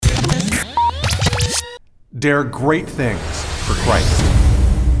Dare great things for Christ.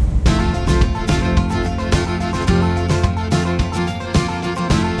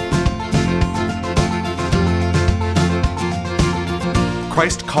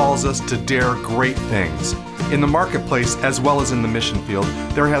 Christ calls us to dare great things. In the marketplace, as well as in the mission field,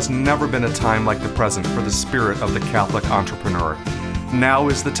 there has never been a time like the present for the spirit of the Catholic entrepreneur. Now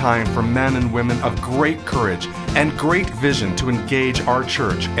is the time for men and women of great courage and great vision to engage our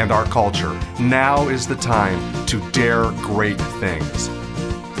church and our culture. Now is the time to dare great things.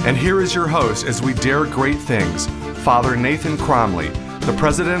 And here is your host as we dare great things, Father Nathan Cromly, the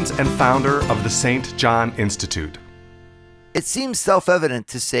president and founder of the St. John Institute. It seems self-evident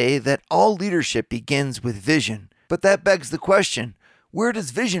to say that all leadership begins with vision, but that begs the question, where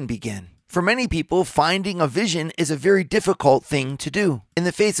does vision begin? For many people, finding a vision is a very difficult thing to do. In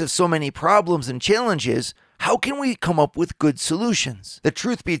the face of so many problems and challenges, how can we come up with good solutions? The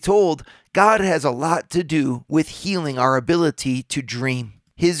truth be told, God has a lot to do with healing our ability to dream.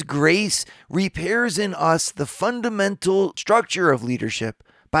 His grace repairs in us the fundamental structure of leadership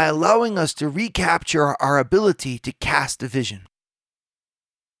by allowing us to recapture our ability to cast a vision.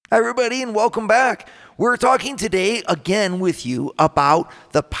 Hi everybody, and welcome back. We're talking today again with you about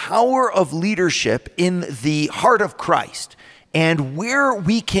the power of leadership in the heart of Christ and where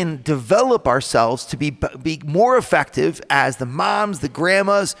we can develop ourselves to be more effective as the moms, the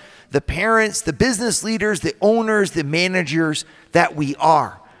grandmas, the parents, the business leaders, the owners, the managers that we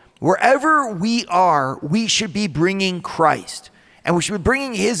are. Wherever we are, we should be bringing Christ. And we should be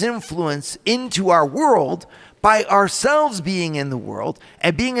bringing his influence into our world by ourselves being in the world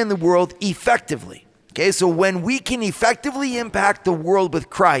and being in the world effectively. Okay, so when we can effectively impact the world with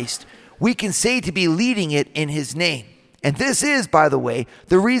Christ, we can say to be leading it in his name. And this is, by the way,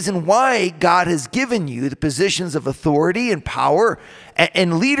 the reason why God has given you the positions of authority and power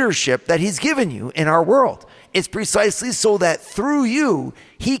and leadership that he's given you in our world. It's precisely so that through you,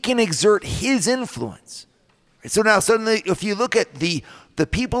 he can exert his influence. So now suddenly, if you look at the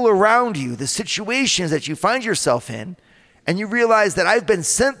people around you, the situations that you find yourself in, and you realize that I've been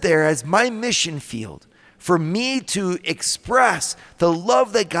sent there as my mission field for me to express the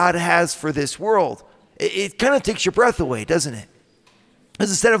love that God has for this world, it kind of takes your breath away, doesn't it? Because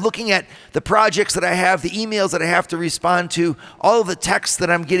instead of looking at the projects that I have, the emails that I have to respond to, all of the texts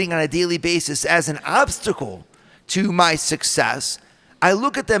that I'm getting on a daily basis as an obstacle to my success, I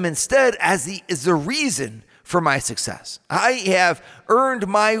look at them instead as the reason for my success. I have earned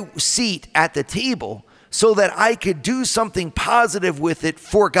my seat at the table so that I could do something positive with it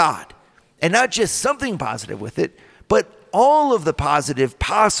for God. And not just something positive with it, but all of the positive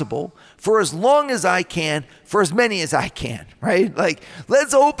possible for as long as I can, for as many as I can, right? Like,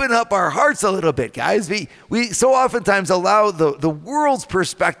 let's open up our hearts a little bit, guys. We so oftentimes allow the world's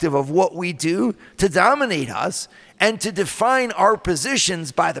perspective of what we do to dominate us and to define our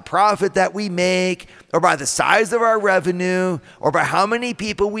positions by the profit that we make, or by the size of our revenue, or by how many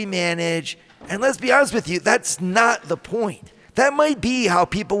people we manage. And let's be honest with you, that's not the point. That might be how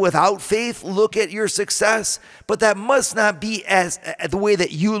people without faith look at your success, but that must not be as the way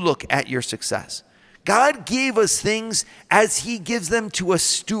that you look at your success. God gave us things as he gives them to a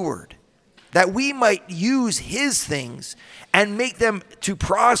steward, that we might use his things and make them to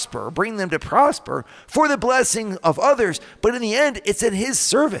prosper, bring them to prosper for the blessing of others. But in the end, it's in his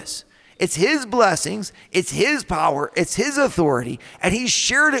service. It's his blessings, it's his power, it's his authority, and he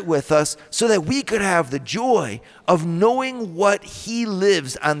shared it with us so that we could have the joy of knowing what he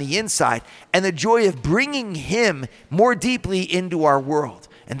lives on the inside and the joy of bringing him more deeply into our world.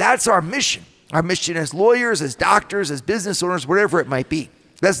 And that's our mission. Our mission as lawyers, as doctors, as business owners, whatever it might be.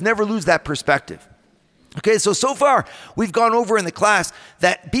 Let's never lose that perspective. Okay, so far we've gone over in the class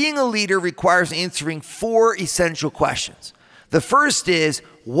that being a leader requires answering 4 essential questions. The first is,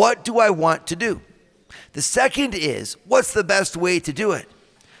 what do I want to do? The second is, what's the best way to do it?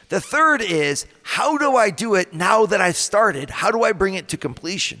 The third is, how do I do it now that I've started? How do I bring it to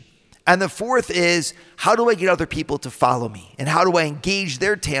completion? And the fourth is, how do I get other people to follow me? And how do I engage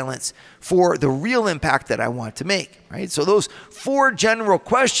their talents for the real impact that I want to make, right? So those 4 general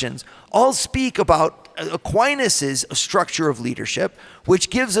questions all speak about Aquinas' structure of leadership, which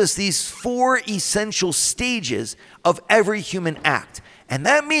gives us these 4 essential stages of every human act. And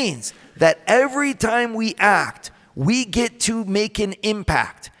that means that every time we act, we get to make an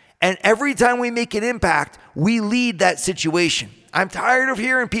impact. And every time we make an impact, we lead that situation. I'm tired of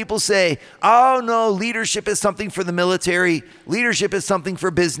hearing people say, oh no, leadership is something for the military. Leadership is something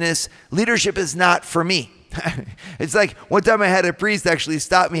for business. Leadership is not for me. It's like one time I had a priest actually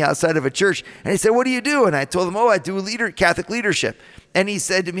stop me outside of a church, and he said, "What do you do?" And I told him, "Oh, I do Catholic leadership." And he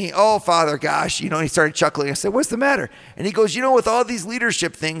said to me, "Oh, Father, gosh," he started chuckling. I said, "What's the matter?" And he goes, "With all these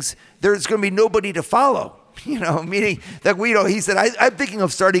leadership things, there's going to be nobody to follow." Meaning that he said, I'm thinking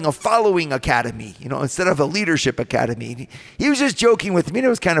of starting a following academy, instead of a leadership academy. He was just joking with me, and it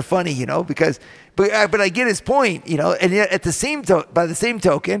was kind of funny, but I get his point, and yet by the same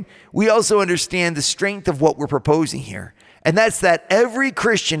token, we also understand the strength of what we're proposing here. And that's that every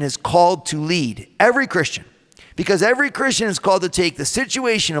Christian is called to lead. Every Christian. Because every Christian is called to take the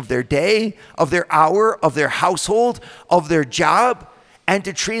situation of their day, of their hour, of their household, of their job, and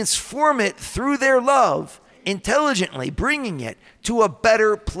to transform it through their love, intelligently bringing it to a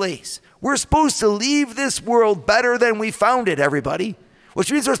better place. We're supposed to leave this world better than we found it, everybody.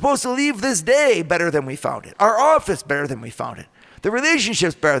 Which means we're supposed to leave this day better than we found it. Our office better than we found it. The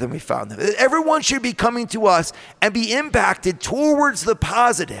relationships better than we found them. Everyone should be coming to us and be impacted towards the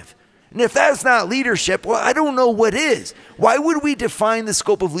positive. And if that's not leadership, well, I don't know what is. Why would we define the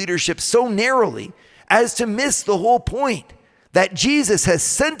scope of leadership so narrowly as to miss the whole point? That Jesus has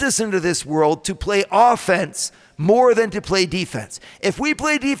sent us into this world to play offense more than to play defense. If we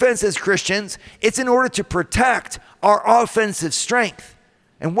play defense as Christians, it's in order to protect our offensive strength.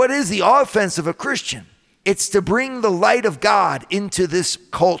 And what is the offense of a Christian? It's to bring the light of God into this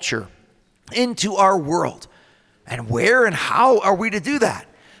culture, into our world. And where and how are we to do that?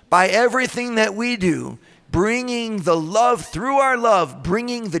 By everything that we do, bringing the love through our love,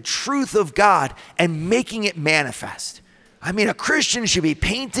 bringing the truth of God and making it manifest. A Christian should be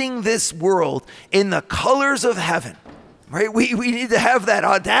painting this world in the colors of heaven, right? We need to have that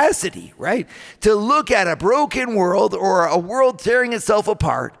audacity, right? To look at a broken world or a world tearing itself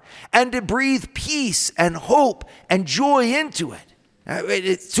apart and to breathe peace and hope and joy into it.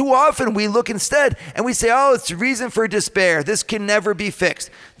 Too often we look instead and we say, "Oh, it's a reason for despair. This can never be fixed.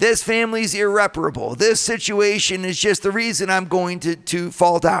 This family's irreparable. This situation is just the reason I'm going to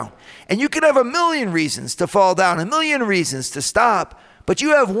fall down." And you can have a million reasons to fall down, a million reasons to stop, but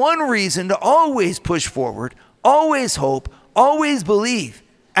you have one reason to always push forward, always hope, always believe,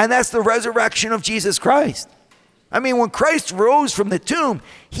 and that's the resurrection of Jesus Christ. When Christ rose from the tomb,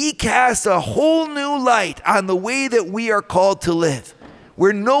 he cast a whole new light on the way that we are called to live.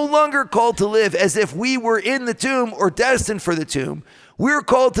 We're no longer called to live as if we were in the tomb or destined for the tomb. We're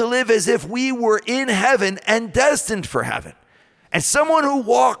called to live as if we were in heaven and destined for heaven. And someone who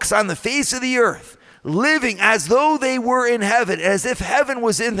walks on the face of the earth, living as though they were in heaven, as if heaven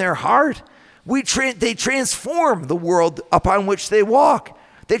was in their heart, they transform the world upon which they walk.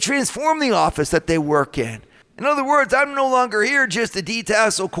 They transform the office that they work in. In other words, I'm no longer here just to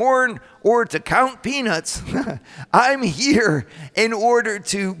detassel corn or to count peanuts. I'm here in order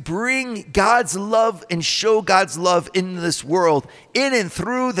to bring God's love and show God's love in this world, in and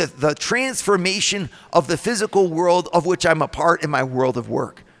through the transformation of the physical world of which I'm a part in my world of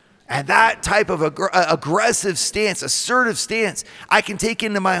work. And that type of aggressive stance, assertive stance, I can take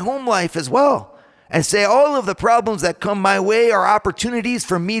into my home life as well. And say all of the problems that come my way are opportunities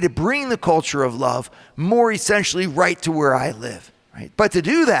for me to bring the culture of love more essentially right to where I live. Right? But to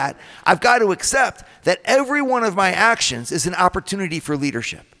do that, I've got to accept that every one of my actions is an opportunity for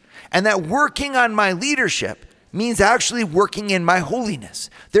leadership. And that working on my leadership means actually working in my holiness.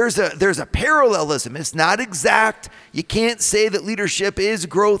 There's a parallelism. It's not exact. You can't say that leadership is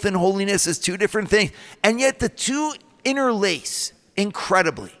growth and holiness as two different things. And yet the two interlace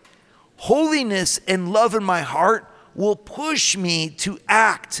incredibly. Holiness and love in my heart will push me to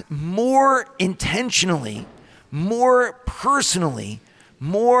act more intentionally, more personally,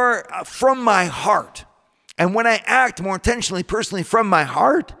 more from my heart. And when I act more intentionally, personally from my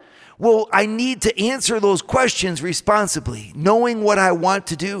heart, well, I need to answer those questions responsibly, knowing what I want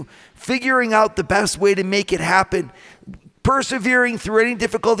to do, figuring out the best way to make it happen, persevering through any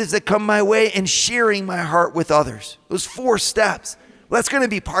difficulties that come my way, and sharing my heart with others. Those 4 steps. Well, that's going to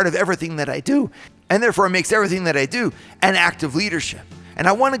be part of everything that I do. And therefore, it makes everything that I do an act of leadership. And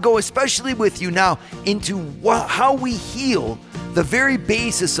I want to go especially with you now into how we heal the very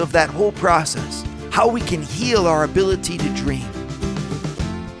basis of that whole process, how we can heal our ability to dream.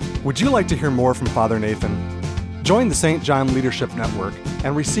 Would you like to hear more from Father Nathan? Join the St. John Leadership Network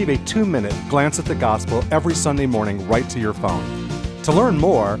and receive a 2-minute glance at the gospel every Sunday morning right to your phone. To learn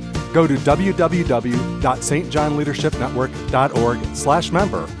more, go to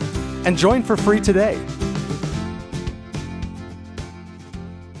www.stjohnleadershipnetwork.org/member and join for free today.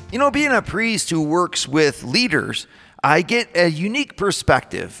 Being a priest who works with leaders, I get a unique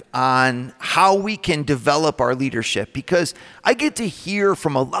perspective on how we can develop our leadership because I get to hear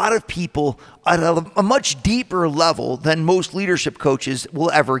from a lot of people at a much deeper level than most leadership coaches will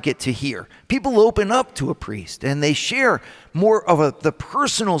ever get to hear. People open up to a priest and they share more of the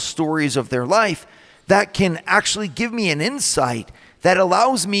personal stories of their life that can actually give me an insight that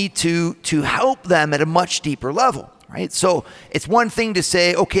allows me to help them at a much deeper level. Right? So it's one thing to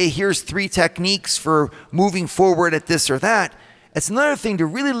say, okay, here's 3 techniques for moving forward at this or that. It's another thing to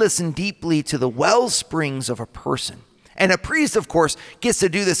really listen deeply to the well springs of a person. And a priest, of course, gets to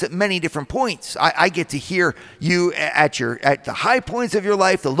do this at many different points. I get to hear you at the high points of your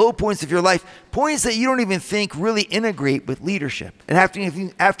life, the low points of your life, points that you don't even think really integrate with leadership. And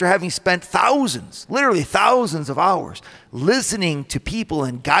after having spent literally thousands of hours listening to people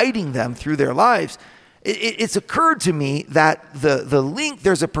and guiding them through their lives, it's occurred to me that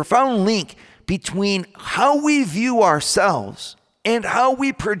there's a profound link between how we view ourselves and how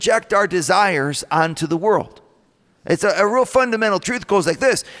we project our desires onto the world. It's a real fundamental truth. It goes like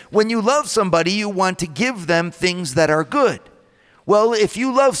this. When you love somebody, you want to give them things that are good. Well, if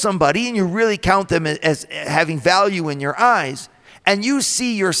you love somebody and you really count them as having value in your eyes, and you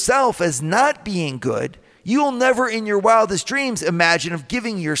see yourself as not being good, you'll never in your wildest dreams imagine of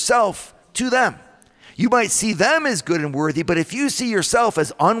giving yourself to them. You might see them as good and worthy, but if you see yourself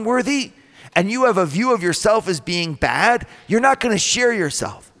as unworthy and you have a view of yourself as being bad, you're not going to share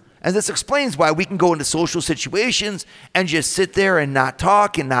yourself. And this explains why we can go into social situations and just sit there and not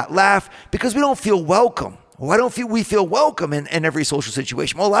talk and not laugh because we don't feel welcome. Why don't we feel welcome in every social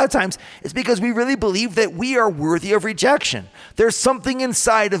situation? Well, a lot of times it's because we really believe that we are worthy of rejection. There's something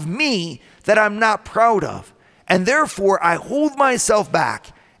inside of me that I'm not proud of. And therefore, I hold myself back.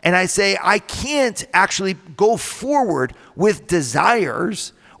 And I say, I can't actually go forward with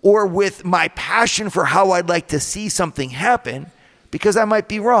desires or with my passion for how I'd like to see something happen because I might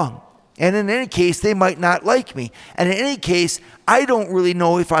be wrong. And in any case, they might not like me. And in any case, I don't really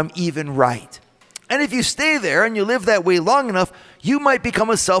know if I'm even right. And if you stay there and you live that way long enough, you might become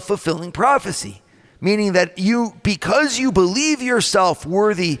a self-fulfilling prophecy, meaning that because you believe yourself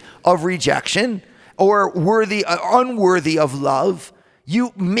worthy of rejection or unworthy of love,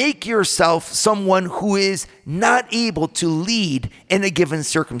 you make yourself someone who is not able to lead in a given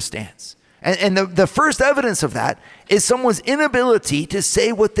circumstance. And the first evidence of that is someone's inability to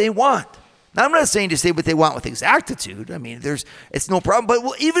say what they want. Now, I'm not saying to say what they want with exactitude. I mean, it's no problem.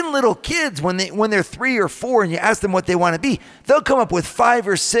 But even little kids, when they're 3 or 4 and you ask them what they want to be, they'll come up with 5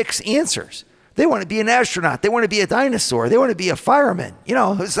 or 6 answers. They want to be an astronaut. They want to be a dinosaur. They want to be a fireman.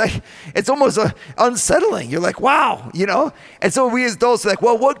 It's almost unsettling. You're like, wow, And so we as adults are like,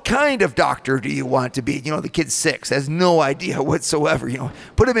 well, what kind of doctor do you want to be? The kid's 6, has no idea whatsoever.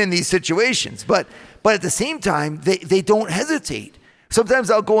 Put him in these situations. But at the same time, they don't hesitate. Sometimes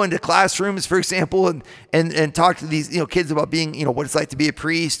I'll go into classrooms, for example, and talk to these kids about being, what it's like to be a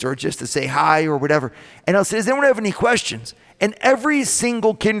priest or just to say hi or whatever. And I'll say, does anyone have any questions? And every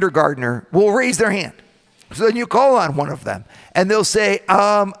single kindergartner will raise their hand. So then you call on one of them and they'll say,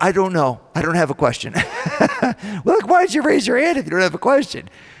 I don't know. I don't have a question. Well, why did you raise your hand if you don't have a question?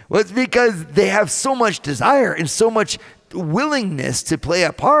 Well, it's because they have so much desire and so much willingness to play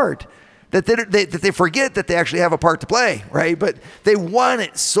a part that they forget that they actually have a part to play, right? But they want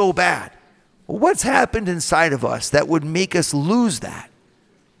it so bad. Well, what's happened inside of us that would make us lose that?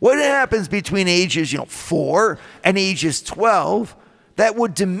 What happens between ages 4 and ages 12 that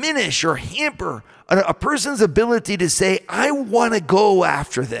would diminish or hamper a person's ability to say, I want to go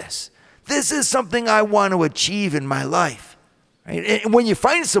after this. This is something I want to achieve in my life. Right? And when you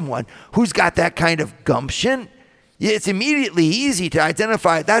find someone who's got that kind of gumption, it's immediately easy to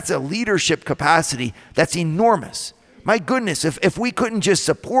identify that's a leadership capacity that's enormous. My goodness, if we couldn't just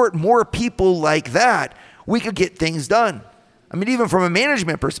support more people like that, we could get things done. I mean, even from a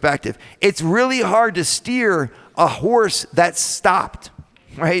management perspective, it's really hard to steer a horse that's stopped,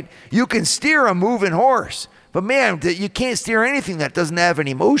 right? You can steer a moving horse, but man, you can't steer anything that doesn't have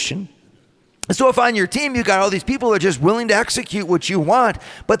any motion. So if on your team you got all these people that are just willing to execute what you want,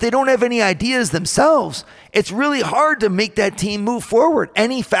 but they don't have any ideas themselves, it's really hard to make that team move forward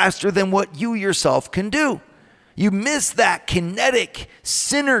any faster than what you yourself can do. You miss that kinetic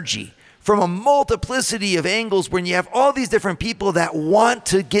synergy from a multiplicity of angles when you have all these different people that want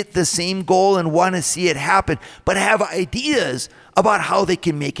to get the same goal and want to see it happen, but have ideas about how they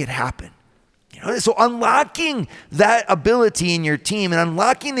can make it happen. So unlocking that ability in your team and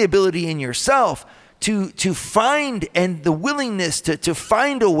unlocking the ability in yourself to find and the willingness to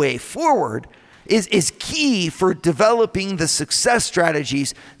find a way forward is key for developing the success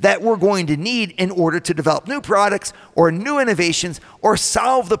strategies that we're going to need in order to develop new products or new innovations or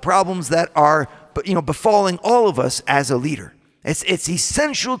solve the problems that are befalling all of us as a leader. It's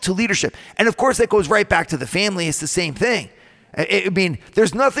essential to leadership. And of course, that goes right back to the family. It's the same thing. I mean,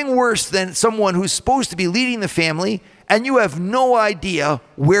 there's nothing worse than someone who's supposed to be leading the family and you have no idea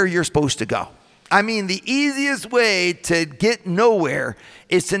where you're supposed to go. I mean, the easiest way to get nowhere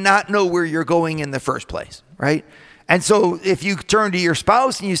is to not know where you're going in the first place, right? And so if you turn to your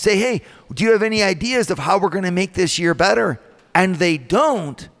spouse and you say, hey, do you have any ideas of how we're going to make this year better? And they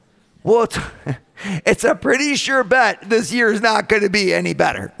don't, well, it's a pretty sure bet this year is not going to be any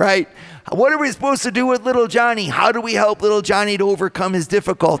better, right? What are we supposed to do with little Johnny? How do we help little Johnny to overcome his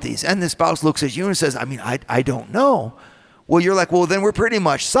difficulties? And the spouse looks at you and says, I don't know. Well, you're like, well, then we're pretty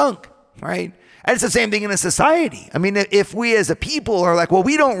much sunk, right? And it's the same thing in a society. I mean, if we as a people are like, well,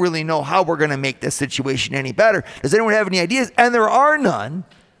 we don't really know how we're going to make this situation any better. Does anyone have any ideas? And there are none.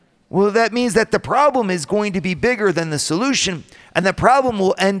 Well, that means that the problem is going to be bigger than the solution. And the problem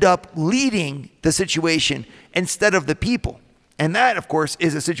will end up leading the situation instead of the people. And that, of course,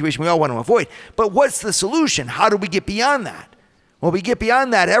 is a situation we all want to avoid. But what's the solution? How do we get beyond that? Well, we get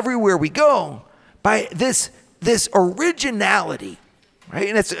beyond that everywhere we go by this originality, right?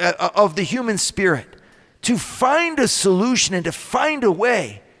 And it's of the human spirit, to find a solution and to find a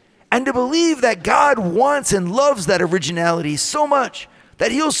way and to believe that God wants and loves that originality so much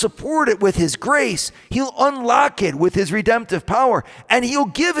that he'll support it with his grace, he'll unlock it with his redemptive power, and he'll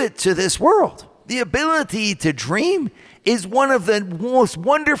give it to this world. The ability to dream is one of the most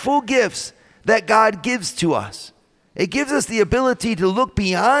wonderful gifts that God gives to us. It gives us the ability to look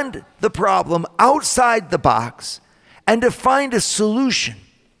beyond the problem, outside the box, and to find a solution.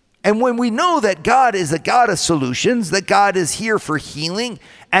 And when we know that God is a God of solutions, that God is here for healing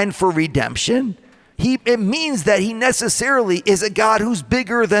and for redemption, it means that he necessarily is a God who's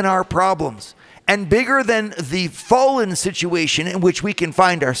bigger than our problems and bigger than the fallen situation in which we can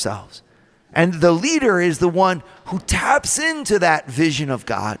find ourselves. And the leader is the one who taps into that vision of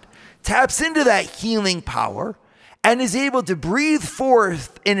God, taps into that healing power, and is able to breathe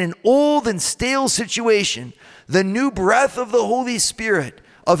forth in an old and stale situation the new breath of the Holy Spirit,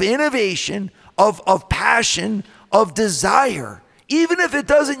 of innovation, of passion, of desire, even if it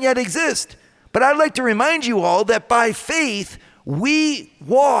doesn't yet exist. But I'd like to remind you all that by faith, we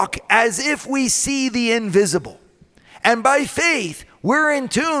walk as if we see the invisible. And by faith, we're in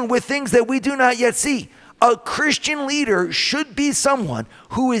tune with things that we do not yet see. A Christian leader should be someone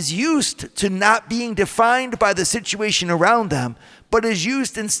who is used to not being defined by the situation around them, but is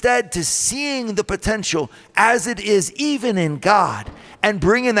used instead to seeing the potential as it is even in God and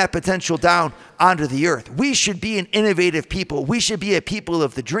bringing that potential down onto the earth. We should be an innovative people. We should be a people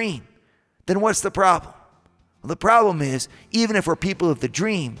of the dream. Then what's the problem? Well, the problem is, even if we're people of the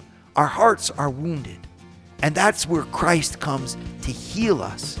dream, our hearts are wounded. And that's where Christ comes to heal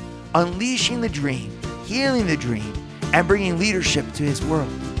us, unleashing the dream, healing the dream, and bringing leadership to his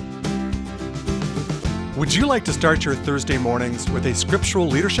world. Would you like to start your Thursday mornings with a scriptural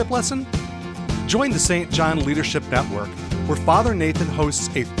leadership lesson? Join the St. John Leadership Network, where Father Nathan hosts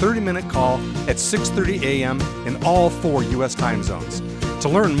a 30-minute call at 6:30 a.m. in all 4 U.S. time zones. To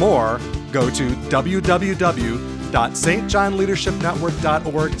learn more, go to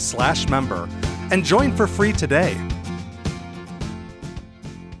www.stjohnleadershipnetwork.org/member and join for free today.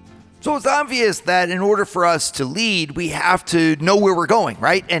 So it's obvious that in order for us to lead, we have to know where we're going,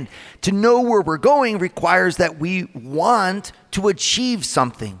 right? And to know where we're going requires that we want to achieve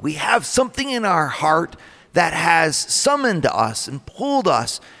something. We have something in our heart that has summoned us and pulled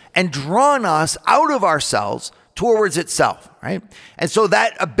us and drawn us out of ourselves towards itself, right? And so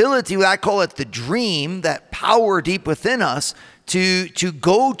that ability, I call it the dream, that power deep within us to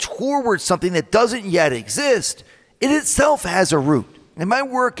go towards something that doesn't yet exist, it itself has a root. In my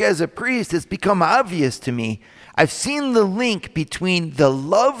work as a priest, it's become obvious to me. I've seen the link between the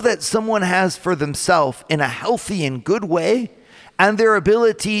love that someone has for themselves in a healthy and good way and their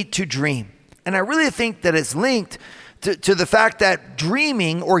ability to dream. And I really think that it's linked to the fact that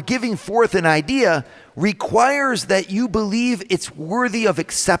dreaming or giving forth an idea requires that you believe it's worthy of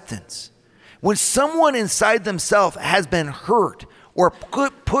acceptance. When someone inside themselves has been hurt or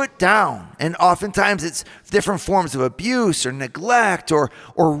put down, and oftentimes it's different forms of abuse or neglect or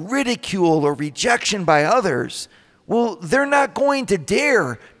ridicule or rejection by others, well, they're not going to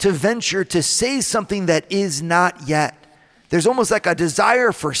dare to venture to say something that is not yet. There's almost like a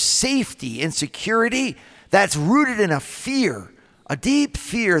desire for safety and security that's rooted in a fear A deep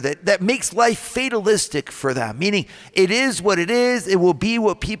fear that makes life fatalistic for them, meaning it is what it is. It will be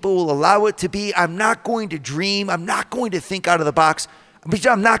what people will allow it to be. I'm not going to dream. I'm not going to think out of the box.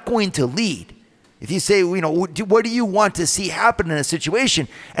 I'm not going to lead. If you say, what do you want to see happen in a situation?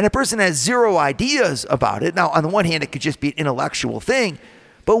 And a person has zero ideas about it. Now, on the one hand, it could just be an intellectual thing.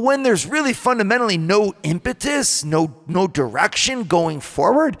 But when there's really fundamentally no impetus, no direction going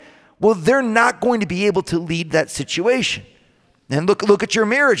forward, well, they're not going to be able to lead that situation. And look at your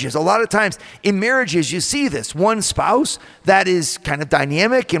marriages. A lot of times in marriages, you see this. One spouse that is kind of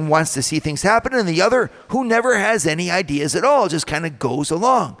dynamic and wants to see things happen, and the other who never has any ideas at all, just kind of goes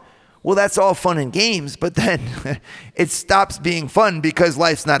along. Well, that's all fun and games, but then it stops being fun because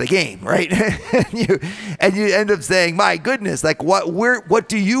life's not a game, right? and you end up saying, my goodness, like what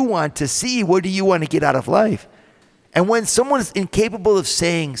do you want to see? What do you want to get out of life? And when someone is incapable of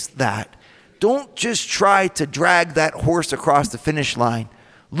saying that, don't just try to drag that horse across the finish line.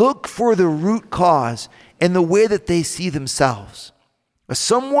 Look for the root cause in the way that they see themselves.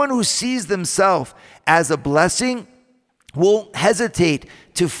 Someone who sees themselves as a blessing won't hesitate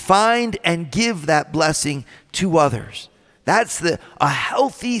to find and give that blessing to others. A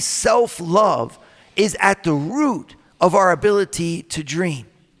healthy self-love is at the root of our ability to dream.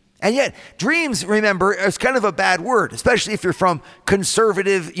 And yet, dreams, remember, is kind of a bad word, especially if you're from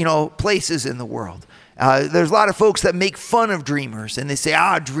conservative, places in the world. There's a lot of folks that make fun of dreamers, and they say,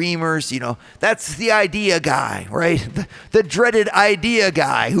 dreamers, that's the idea guy, right? The dreaded idea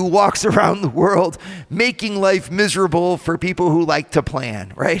guy who walks around the world making life miserable for people who like to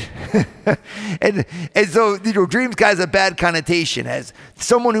plan, right? and so, dreams guy has a bad connotation as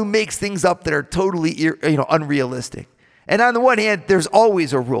someone who makes things up that are totally, unrealistic. And on the one hand, there's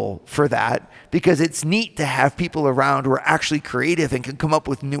always a role for that because it's neat to have people around who are actually creative and can come up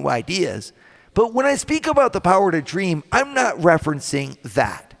with new ideas. But when I speak about the power to dream, I'm not referencing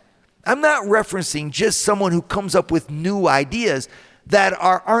that. I'm not referencing just someone who comes up with new ideas that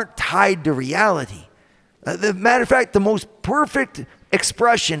aren't tied to reality. The matter of fact, the most perfect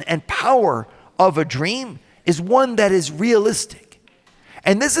expression and power of a dream is one that is realistic.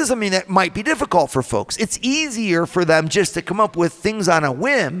 And this is something that might be difficult for folks. It's easier for them just to come up with things on a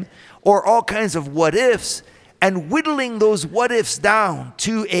whim or all kinds of what ifs, and whittling those what ifs down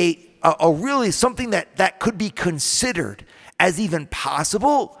to a really something that could be considered as even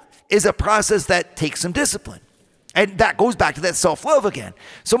possible is a process that takes some discipline. And that goes back to that self-love again.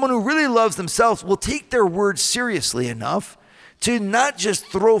 Someone who really loves themselves will take their words seriously enough to not just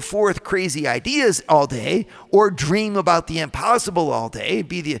throw forth crazy ideas all day or dream about the impossible all day,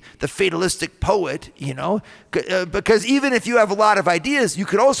 be the fatalistic poet, because even if you have a lot of ideas, you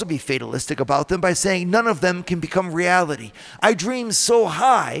could also be fatalistic about them by saying none of them can become reality. I dream so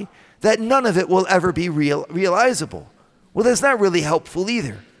high that none of it will ever be realizable. Well, that's not really helpful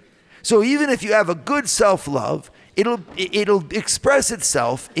either. So even if you have a good self-love, it'll express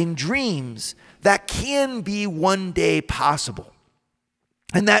itself in dreams that can be one day possible.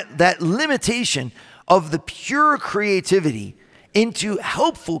 And that limitation of the pure creativity into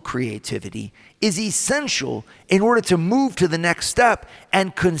helpful creativity is essential in order to move to the next step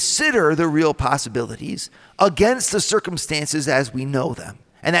and consider the real possibilities against the circumstances as we know them.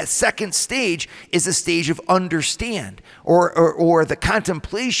 And that second stage is a stage of understand or the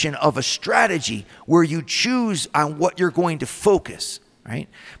contemplation of a strategy where you choose on what you're going to focus. Right?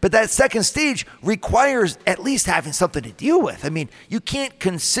 But that second stage requires at least having something to deal with. I mean, you can't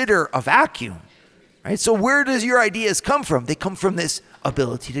consider a vacuum, right? So where does your ideas come from? They come from this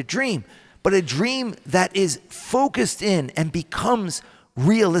ability to dream, but a dream that is focused in and becomes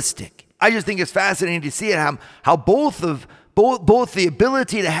realistic. I just think it's fascinating to see it, how both the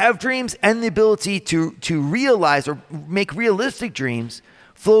ability to have dreams and the ability to realize or make realistic dreams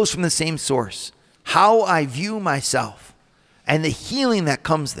flows from the same source. How I view myself. And the healing that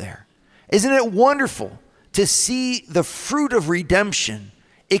comes there. Isn't it wonderful to see the fruit of redemption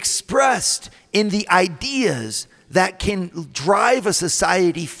expressed in the ideas that can drive a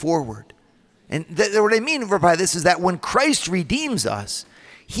society forward? And what I mean by this is that when Christ redeems us,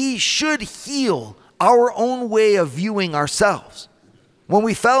 he should heal our own way of viewing ourselves. When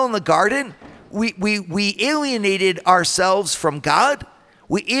we fell in the garden, we alienated ourselves from God,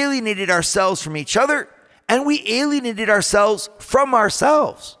 we alienated ourselves from each other, and we alienated ourselves from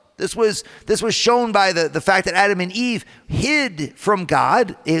ourselves. This was shown by the fact that Adam and Eve hid from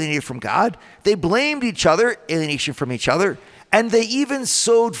God, alienated from God. They blamed each other, alienation from each other, and they even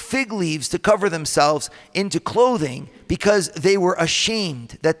sewed fig leaves to cover themselves into clothing because they were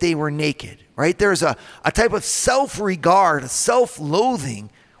ashamed that they were naked, right? There's a type of self-regard, self-loathing,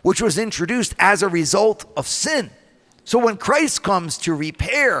 which was introduced as a result of sin. So when Christ comes to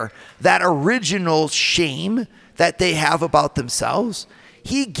repair that original shame that they have about themselves,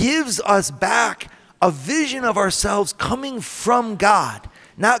 he gives us back a vision of ourselves coming from God,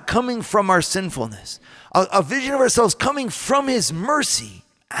 not coming from our sinfulness. A vision of ourselves coming from his mercy.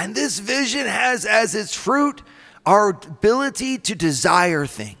 And this vision has as its fruit our ability to desire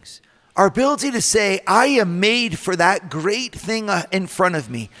things. Our ability to say, I am made for that great thing in front of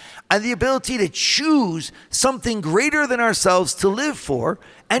me. And the ability to choose something greater than ourselves to live for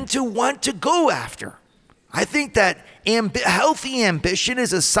and to want to go after. I think that healthy ambition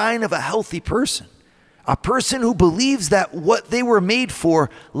is a sign of a healthy person. A person who believes that what they were made for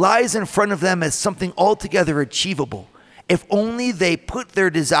lies in front of them as something altogether achievable, if only they put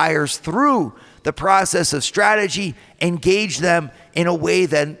their desires through the process of strategy, engage them in a way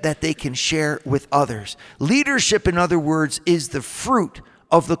that they can share with others. Leadership, in other words, is the fruit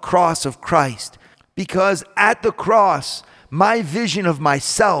of the cross of Christ, because at the cross, my vision of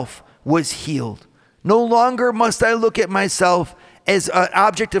myself was healed. No longer must I look at myself as an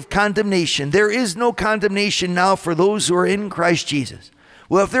object of condemnation. There is no condemnation now for those who are in Christ Jesus.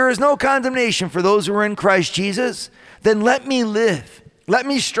 Well, if there is no condemnation for those who are in Christ Jesus, then let me live. Let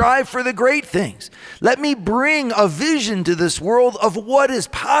me strive for the great things. Let me bring a vision to this world of what is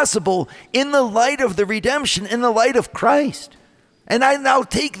possible in the light of the redemption, in the light of Christ. And I now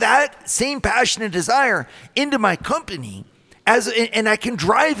take that same passion and desire into my company, and I can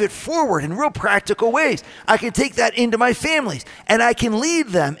drive it forward in real practical ways. I can take that into my families, and I can lead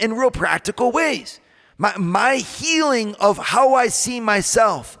them in real practical ways. My healing of how I see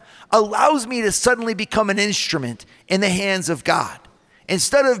myself allows me to suddenly become an instrument in the hands of God.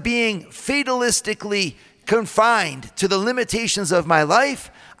 Instead of being fatalistically confined to the limitations of my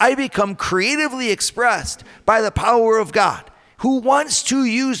life, I become creatively expressed by the power of God, who wants to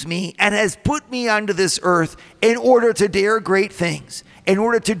use me and has put me onto this earth in order to dare great things, in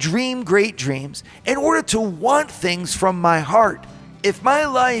order to dream great dreams, in order to want things from my heart. If my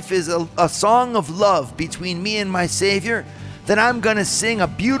life is a song of love between me and my Savior, then I'm going to sing a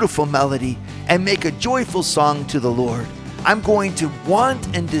beautiful melody and make a joyful song to the Lord. I'm going to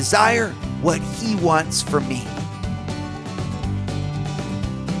want and desire what He wants for me.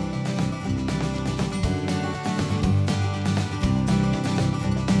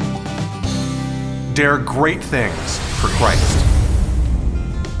 Dare great things for Christ.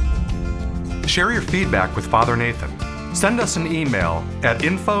 Share your feedback with Father Nathan. Send us an email at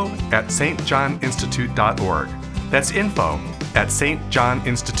info@stjohninstitute.org. That's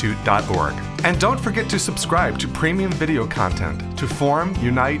info@stjohninstitute.org. And don't forget to subscribe to premium video content to form,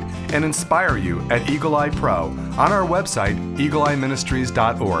 unite, and inspire you at Eagle Eye Pro on our website,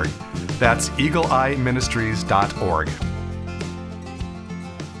 eagleeyeministries.org. That's eagleeyeministries.org.